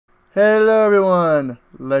Hello everyone,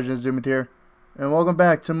 LegendofZubin here, and welcome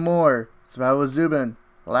back to more Survival with Zubin.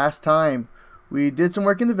 Last time, we did some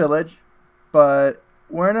work in the village, but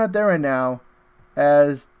we're not there right now,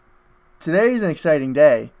 as today is an exciting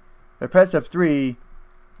day. If I press F3,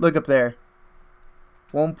 look up there,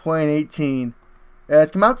 1.18.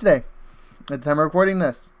 It's come out today, at the time of recording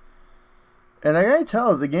this. And I gotta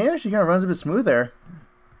tell, the game actually kind of runs a bit smoother.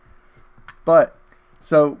 But,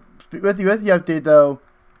 so, with the update though,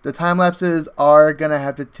 the time lapses are gonna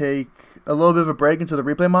have to take a little bit of a break until the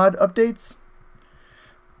replay mod updates,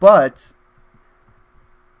 but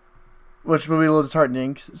which will be a little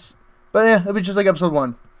disheartening. But yeah, it'll be just like episode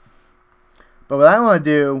 1. But what I want to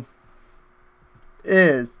do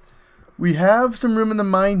is we have some room in the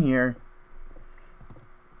mine here,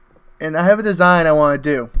 and I have a design I want to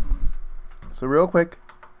do. So real quick,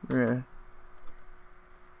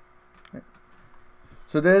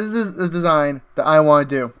 so this is the design that I want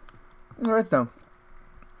to do. Redstone.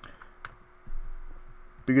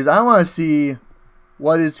 Because I want to see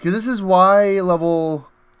what is, because this is Y level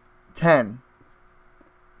 10.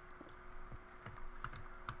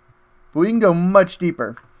 But we can go much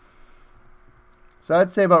deeper. So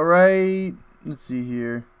I'd say about right, let's see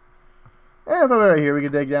here. Yeah, probably right here we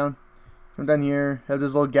can dig down. Come down here, have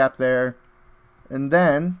this little gap there. And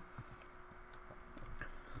then,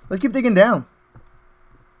 let's keep digging down.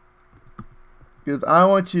 Because I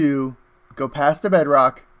want to go past the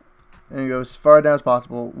bedrock and go as far down as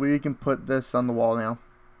possible. We can put this on the wall now.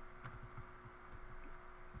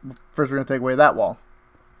 First we're going to take away that wall.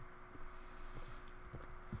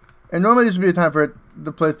 And normally this would be a time for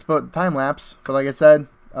the place to put time lapse. But like I said,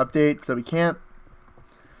 update, so we can't.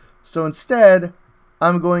 So instead,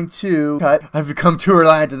 I'm going to cut. I've become too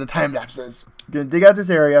reliant on the time lapses. I'm going to dig out this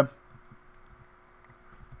area.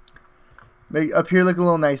 Make up here look a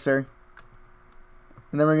little nicer.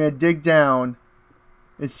 And then we're going to dig down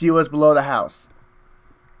and see what's below the house.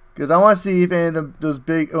 Because I want to see if any of those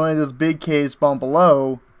big caves spawn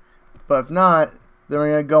below. But if not, then we're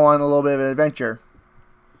going to go on a little bit of an adventure.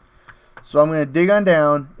 So I'm going to dig on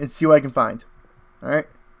down and see what I can find. Alright?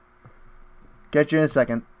 Catch you in a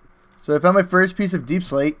second. So I found my first piece of deep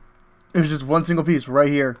slate. It was just one single piece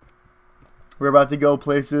right here. We're about to go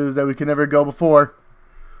places that we could never go before.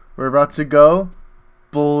 We're about to go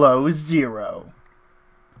below zero.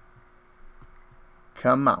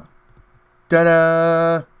 Come on.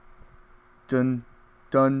 Da-da! Dun,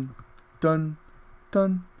 dun, dun,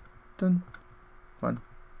 dun, dun. Come on.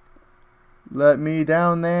 Let me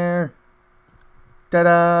down there.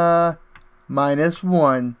 Da-da!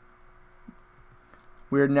 -1.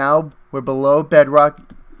 We're below bedrock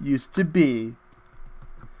used to be.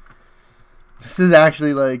 This is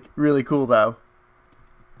actually like really cool though.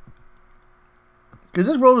 Because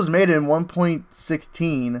this world was made in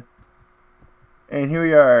 1.16. And here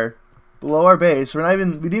we are, below our base. We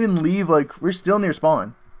didn't even leave, like, we're still near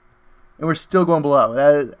spawn. And we're still going below.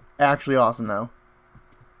 That is actually awesome, though.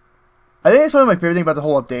 I think that's probably my favorite thing about the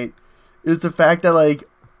whole update. Is the fact that, like,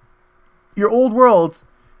 your old worlds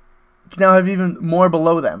can now have even more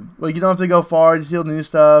below them. Like, you don't have to go far to see all the new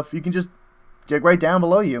stuff. You can just dig right down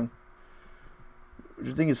below you. Which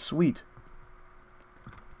I think is sweet.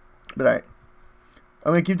 But, alright.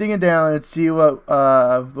 I'm going to keep digging down and see what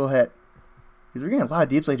we'll hit. Because we're getting a lot of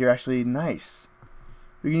deep slate here, actually. Nice.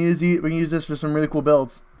 We can use this for some really cool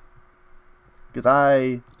builds. Because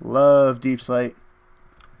I love deep slate.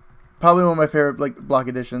 Probably one of my favorite block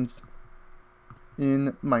additions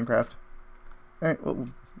in Minecraft. Alright, well,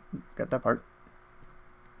 got that part.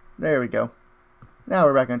 There we go. Now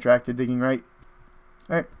we're back on track to digging right.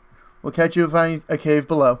 Alright, we'll catch you if I find a cave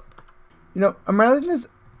below. You know, I'm realizing this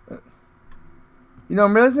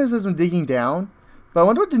as I'm digging down. But I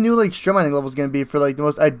wonder what the new strip mining level is going to be for the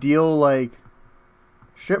most ideal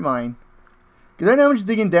strip mine. Because right now I'm just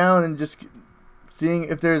digging down and just seeing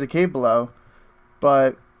if there's a cave below.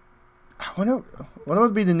 But I wonder what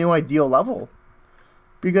would be the new ideal level.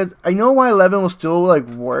 Because I know why 11 will still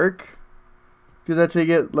work. Because that's how you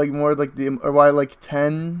get more or why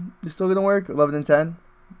 10 is still going to work. 11 and 10.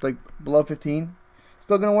 Below 15.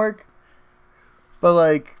 Still going to work.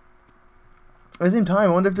 But at the same time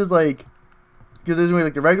I wonder if there's because there's going to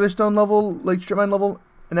be the regular stone level, strip mine level,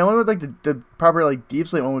 and I wonder what the proper deep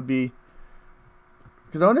slate one would be.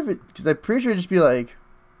 Because I wonder if because I'm pretty sure it'd just be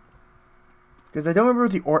because I don't remember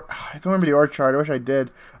the orc chart. I wish I did.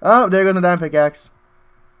 Oh, there goes the diamond pickaxe.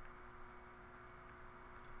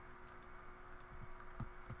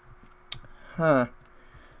 Huh.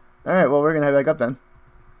 All right. Well, we're gonna head back up then.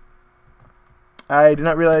 I did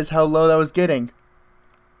not realize how low that was getting.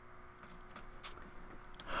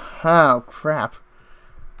 Oh, crap.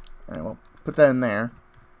 Alright, well, put that in there.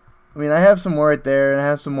 I mean, I have some more right there, and I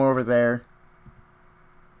have some more over there.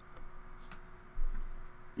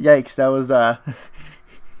 Yikes, that was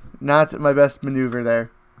not my best maneuver there.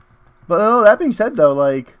 But oh, that being said, though,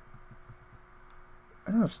 like,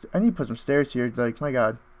 I don't know, I need to put some stairs here. Like, my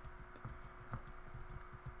God.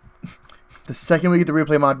 The second we get the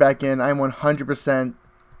replay mod back in, I'm 100%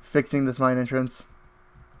 fixing this mine entrance.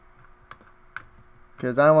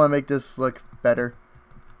 Because I want to make this look better.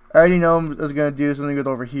 I already know I was going to do something with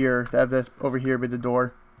over here. To have this over here be the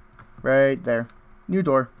door. Right there. New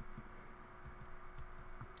door.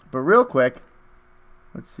 But real quick.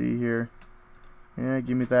 Let's see here. Yeah,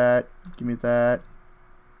 give me that. Give me that.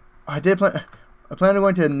 Oh, I plan on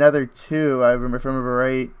going to another too, if I remember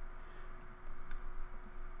right.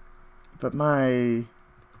 But my...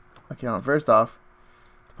 Okay, hold on. First off.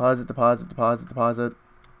 Deposit, deposit, deposit, deposit.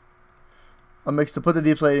 I'll mix to put the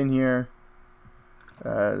deep slate in here.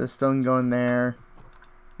 This stone going there.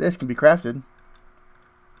 This can be crafted.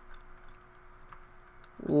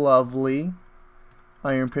 Lovely.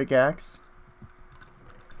 Iron pickaxe.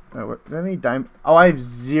 Do I have any diamond? Oh, I have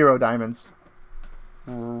 0 diamonds.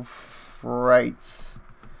 Right.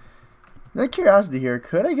 Now, curiosity here.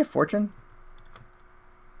 Could I get fortune?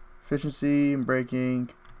 Efficiency and breaking.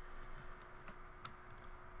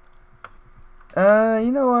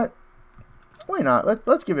 You know what? Why not?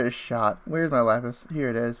 Let's give it a shot. Where's my lapis? Here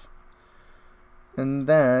it is. And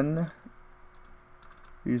then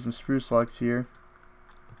use some spruce logs here.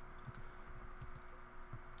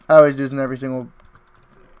 I always use in every single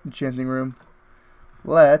enchanting room.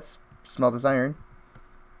 Let's smelt this iron.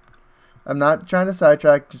 I'm not trying to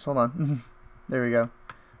sidetrack. Just hold on. There we go.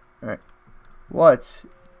 All right. What?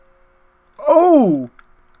 Oh!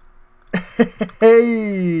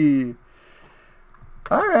 Hey!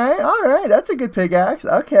 Alright, that's a good pickaxe.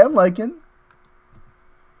 Okay, I'm liking.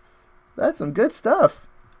 That's some good stuff.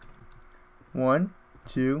 1,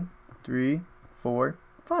 2, 3, 4,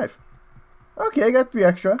 5. Okay, I got 3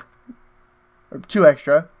 extra. Or 2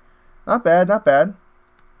 extra. Not bad, not bad.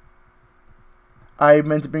 I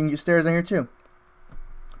meant to bring you stairs in here too.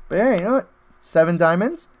 But yeah, you know what? 7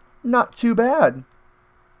 diamonds? Not too bad.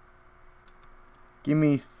 Give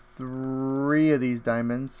me 3 of these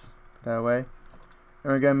diamonds. That way.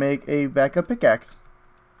 And we're going to make a backup pickaxe.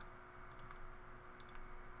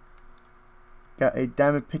 Got a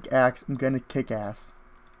diamond pickaxe. I'm going to kick ass.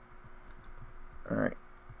 Alright.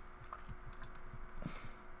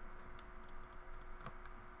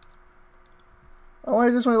 Oh, why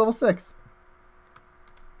is this only level 6?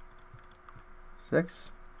 6?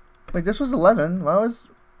 Like, this was 11. Why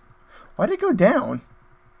did it go down?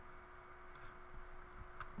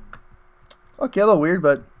 Okay, a little weird,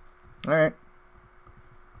 but alright.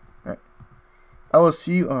 Alright. I will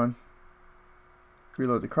see you on.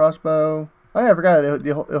 Reload the crossbow. Oh yeah, I forgot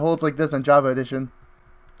it holds like this on Java Edition.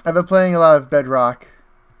 I've been playing a lot of Bedrock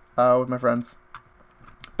with my friends.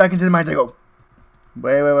 Back into the mines I go.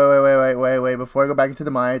 Wait. Before I go back into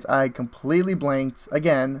the mines, I completely blanked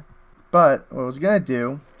again. But what I was going to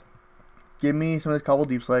do, give me some of this cobble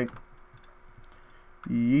deep slate.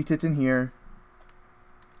 Yeet it in here.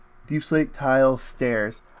 Deep slate tile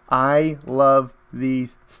stairs. I love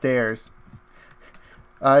these stairs.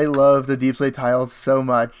 I love the deep slate tiles so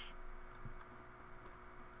much.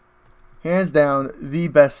 Hands down, the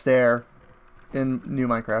best stair in new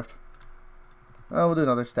Minecraft. Oh, we'll do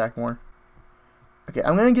another stack more. Okay,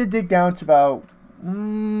 I'm gonna dig down to about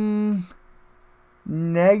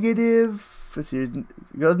negative. Let's see,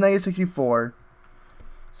 it goes negative 64.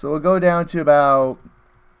 So we'll go down to about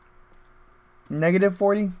negative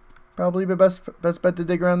 40. Probably the best bet to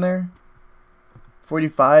dig around there.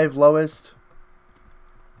 45 lowest.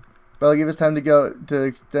 But I'll give us time to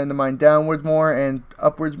extend the mine downwards more and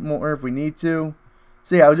upwards more if we need to.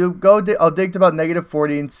 So yeah, I'll dig to about negative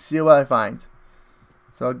 40 and see what I find.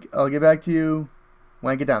 So I'll get back to you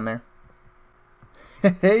when I get down there.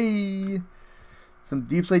 Hey, some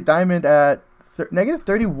deep slate diamond at negative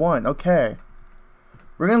 31. Okay,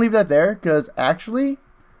 we're gonna leave that there because actually,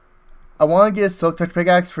 I want to get a silk touch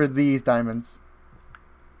pickaxe for these diamonds.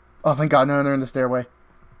 Oh, thank God! No, they're in the stairway.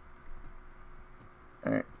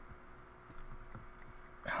 All right.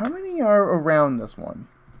 How many are around this one?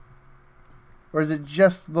 Or is it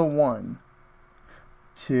just the one?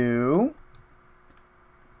 2,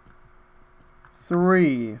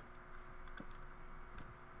 3.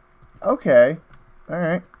 Okay.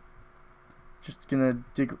 Alright. Just gonna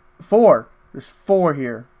dig. 4. There's 4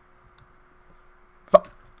 here.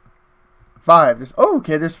 5. There's, oh,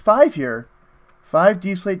 okay, there's 5 here. 5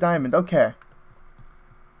 deep slate diamond. Okay.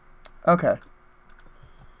 Okay.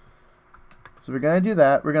 So we're going to do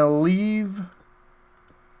that. We're going to leave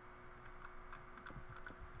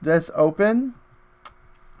this open.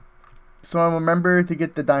 So I remember to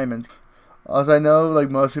get the diamonds. As I know, like,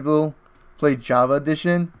 most people play Java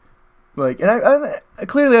Edition. Like, and I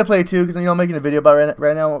clearly I play it too, because I'm making a video about it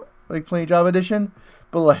right now, like, playing Java Edition.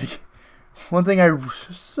 But, like, one thing I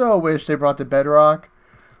so wish they brought to Bedrock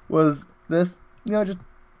was this, just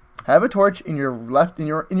have a torch in your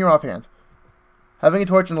offhand. Having a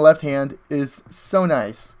torch in the left hand is so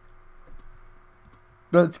nice.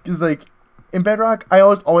 But it's like, in Bedrock, I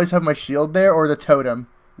always have my shield there or the totem.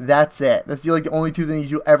 That's it. That's the only two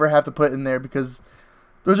things you ever have to put in there, because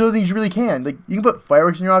those are the things you really can. Like, you can put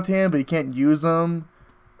fireworks in your offhand, but you can't use them.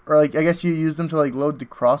 Or, like, I guess you use them to, like, load the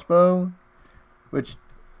crossbow. Which,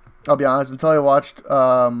 I'll be honest, until I watched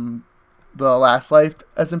the Last Life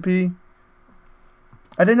SMP,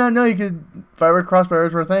 I did not know you could firework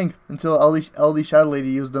crossbows were a thing until LD Shadow Lady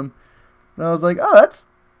used them. And I was like, oh, that's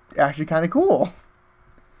actually kind of cool.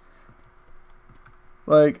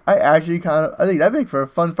 Like, I think that'd make for a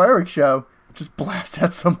fun fireworks show. Just blast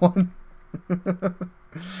at someone.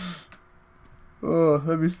 Oh,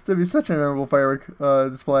 that'd be such a memorable firework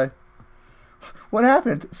display. What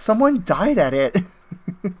happened? Someone died at it.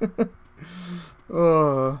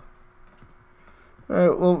 Oh.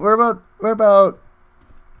 Alright, well, we're about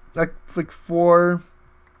like 3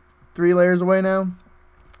 layers away now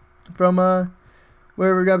from where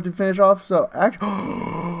we're going to finish off. So actually,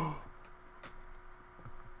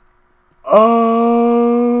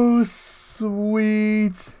 oh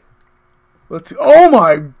sweet. Let's. Oh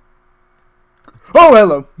my. Oh,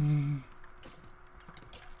 hello.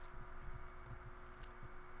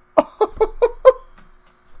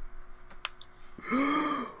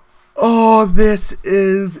 Oh, this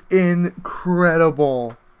is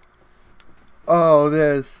incredible. Oh,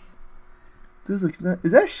 this looks nice.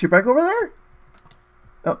 Is that a shipwreck over there?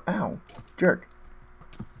 Oh, ow. Jerk.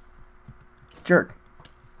 Jerk.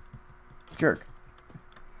 Jerk.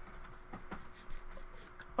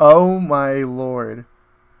 Oh my lord.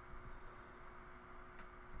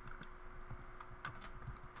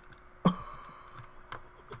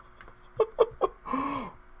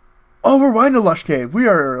 Oh, we're right in the lush cave. We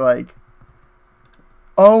are like,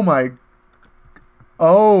 oh my,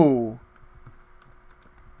 oh.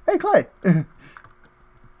 Hey, Clay.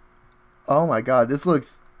 Oh my god, this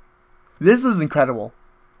is incredible.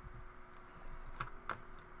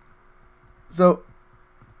 So,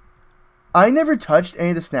 I never touched any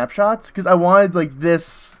of the snapshots because I wanted like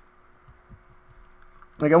this,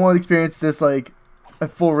 like I wanted to experience this like a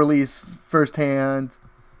full release firsthand.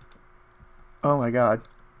 Oh my god.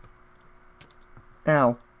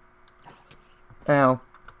 Ow. Ow.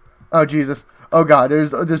 Oh Jesus. Oh god,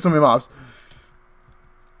 there's so many mobs.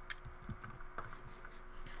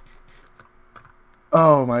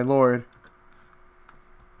 Oh my lord.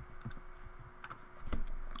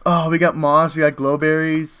 Oh, we got moss, we got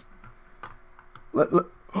glowberries.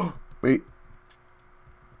 Wait.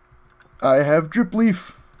 I have drip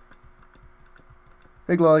leaf.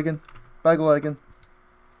 Hey Glowligan. Bye Glowligan.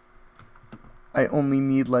 I only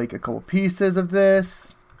need like a couple pieces of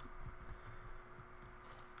this.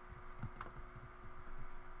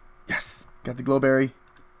 Yes, got the glowberry.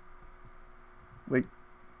 Wait,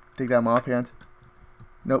 take that in my offhand.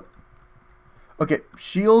 Nope. Okay,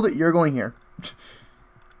 shield, you're going here.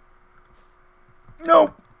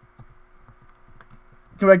 No!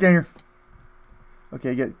 Come back down here.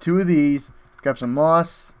 Okay, get 2 of these. Grab some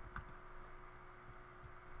moss.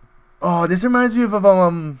 Oh, this reminds me of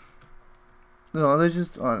no, there's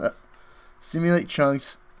just simulate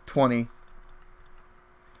chunks 20.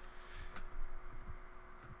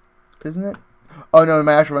 Isn't it? Oh no, the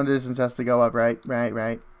mash run distance has to go up, right?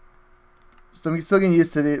 Right. So I'm still getting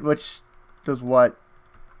used to it, which does what?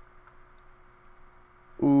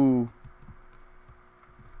 Ooh.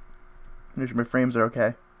 Make sure my frames are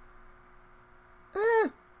okay.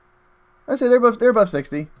 I say they're above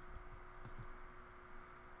 60.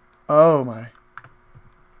 Oh my.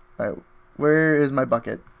 Alright. Where is my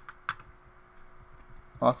bucket?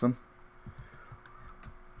 Awesome.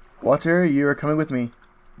 Water, you are coming with me.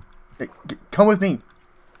 Hey, come with me.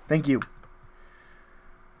 Thank you.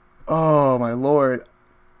 Oh my lord.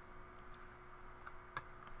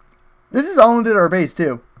 This is all under our base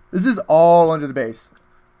too. This is all under the base.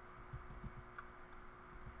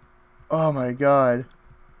 Oh my god.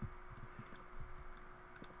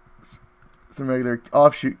 Some regular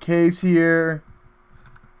offshoot caves here.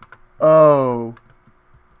 Oh.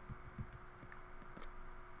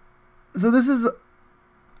 So this is...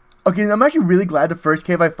 Okay, I'm actually really glad the first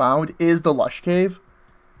cave I found is the Lush Cave.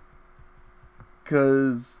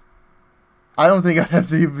 Because... I don't think I'd have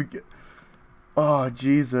to even get... Oh,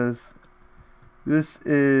 Jesus. This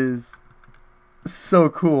is so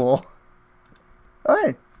cool. Oh,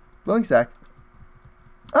 hey. Blowing sack.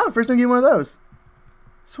 Oh, first time getting one of those.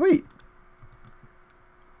 Sweet.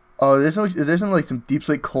 Oh, is there some like some deep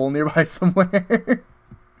slate coal nearby somewhere?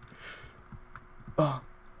 Oh.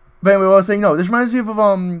 But anyway, what I was saying, no, this reminds me of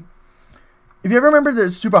if you ever remember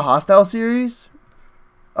the Super Hostile series,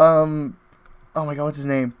 oh my god, what's his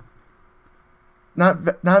name? Not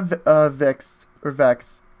Vex or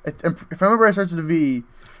Vex. If I remember, it starts with a V.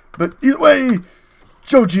 But either way,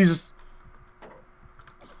 oh Jesus!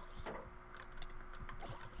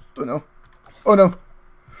 Oh no! Oh no!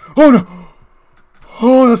 Oh no!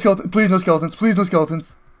 Oh no skeletons! Please no skeletons! Please no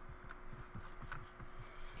skeletons!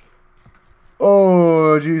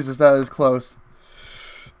 Oh Jesus, that is close.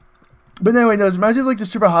 But anyway, no, it reminds me of like the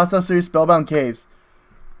Super Hostile series Spellbound Caves.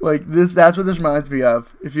 Like this, that's what this reminds me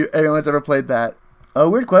of. If anyone's ever played that. A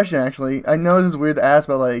weird question, actually. I know this is weird to ask,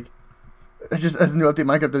 but like, just as a new update,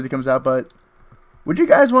 Minecraft update comes out. But would you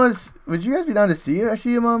guys be down to see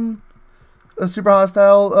actually a Super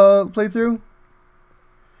Hostile playthrough?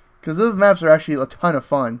 Because those maps are actually a ton of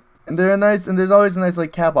fun, and they're nice. And there's always a nice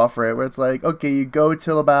like cap off for it, where it's like, okay, you go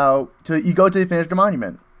till you go till you finish the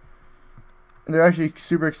monument, and they're actually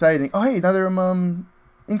super exciting. Oh hey, another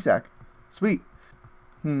ink sack, sweet.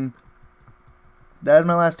 That is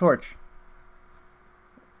my last torch.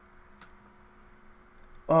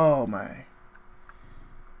 Oh my.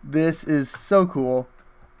 This is so cool.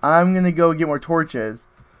 I'm gonna go get more torches.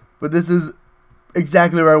 But this is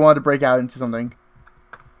exactly where I wanted to break out into something.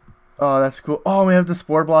 Oh, that's cool. Oh, we have the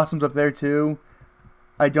spore blossoms up there too.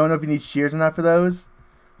 I don't know if you need shears or not for those.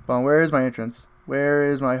 But where is my entrance? Where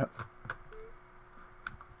is my...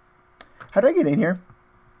 How did I get in here?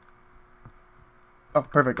 Oh,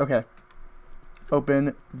 perfect. Okay.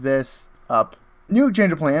 Open this up. New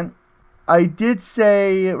change of plan. I did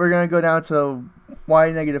say we're going to go down to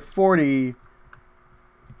y negative 40,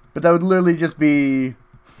 but that would literally just be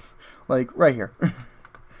like right here.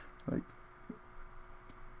 Like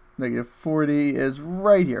negative 40 is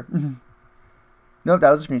right here. Nope,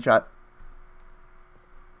 that was a screenshot.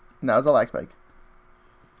 That was a lag spike.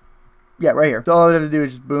 Yeah, right here. So all I have to do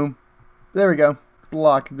is just boom. There we go.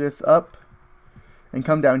 Block this up and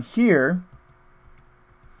come down here.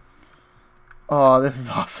 Oh, this is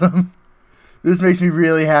awesome. This makes me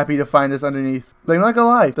really happy to find this underneath. Like, I'm not gonna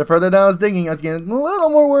lie, the further down I was digging, I was getting a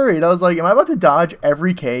little more worried. I was like, am I about to dodge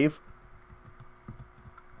every cave?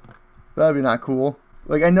 That'd be not cool.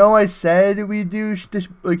 Like, I know I said we do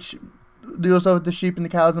do stuff with the sheep and the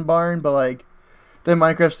cows and barn, but like, then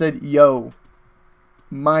Minecraft said, yo,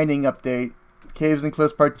 mining update, Caves and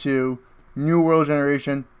Cliffs Part 2, New World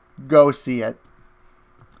Generation, go see it.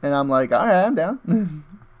 And I'm like, alright, I'm down.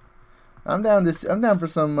 I'm down for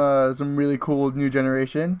some really cool new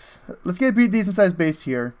generation. Let's get a pretty decent sized base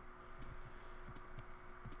here,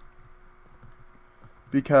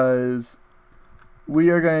 because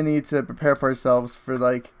we are gonna need to prepare for ourselves for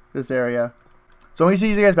like this area. So I'm gonna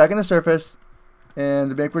see you guys back on the surface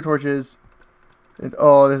and make more torches. And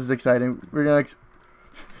oh, this is exciting. We're gonna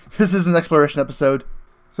this is an exploration episode.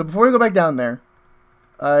 So before we go back down there,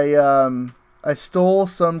 I stole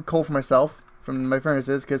some coal for myself from my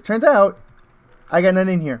furnaces, because turns out I got none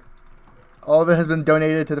in here. All of it has been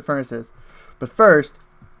donated to the furnaces. But first,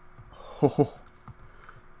 oh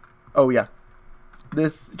yeah,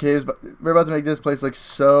 this cave, we're about to make this place look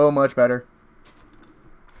so much better.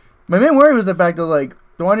 My main worry was the fact that like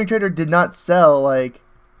the wandering trader did not sell like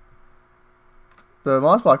the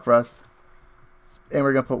moss block for us, and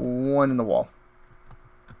we're gonna put one in the wall.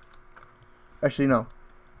 Actually, no,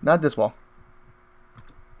 not this wall.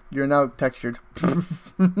 You're now textured.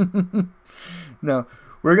 No,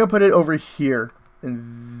 we're gonna put it over here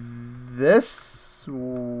in this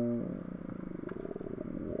wall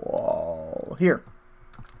here.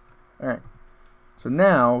 All right. So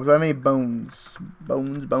now, do I have any bones?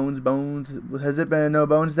 Bones. Has it been a no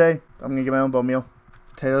bones day? I'm gonna get my own bone meal.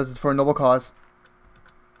 Potatoes is for a noble cause.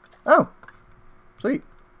 Oh, sweet.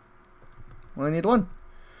 Only need one.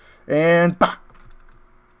 And bah.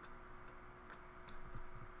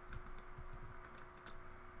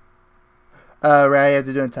 Right, I have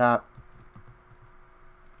to do it on top.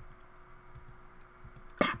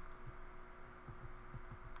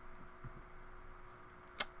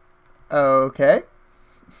 Okay.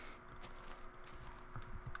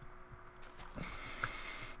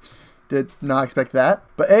 Did not expect that.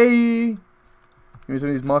 But hey! Give me some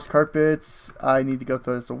of these moss carpets. I need to go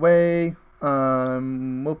throw this away.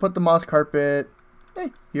 We'll put the moss carpet.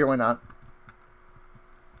 Hey, here, why not?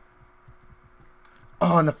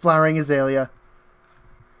 Oh, and the flowering azalea.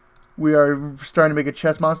 We are starting to make a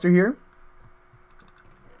chest monster here.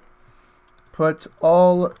 Put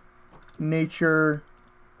all nature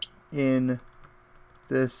in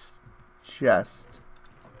this chest.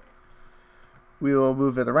 We will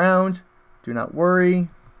move it around. Do not worry.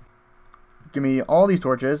 Give me all these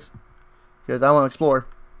torches, because I want to explore.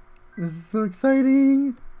 This is so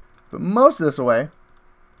exciting. Put most of this away.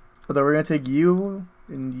 Although we're going to take you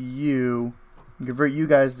and you and convert you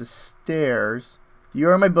guys to stairs. You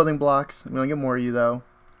are my building blocks. I'm going to get more of you, though.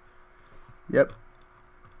 Yep.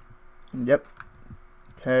 Yep.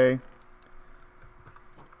 Okay.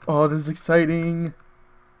 Oh, this is exciting.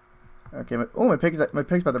 Okay. My pig's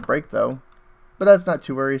about to break, though. But that's not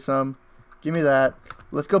too worrisome. Give me that.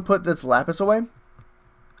 Let's go put this lapis away.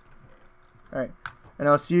 Alright. And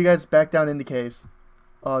I'll see you guys back down in the caves.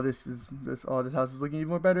 Oh, this house is looking even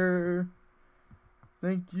more better.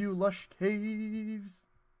 Thank you, lush caves.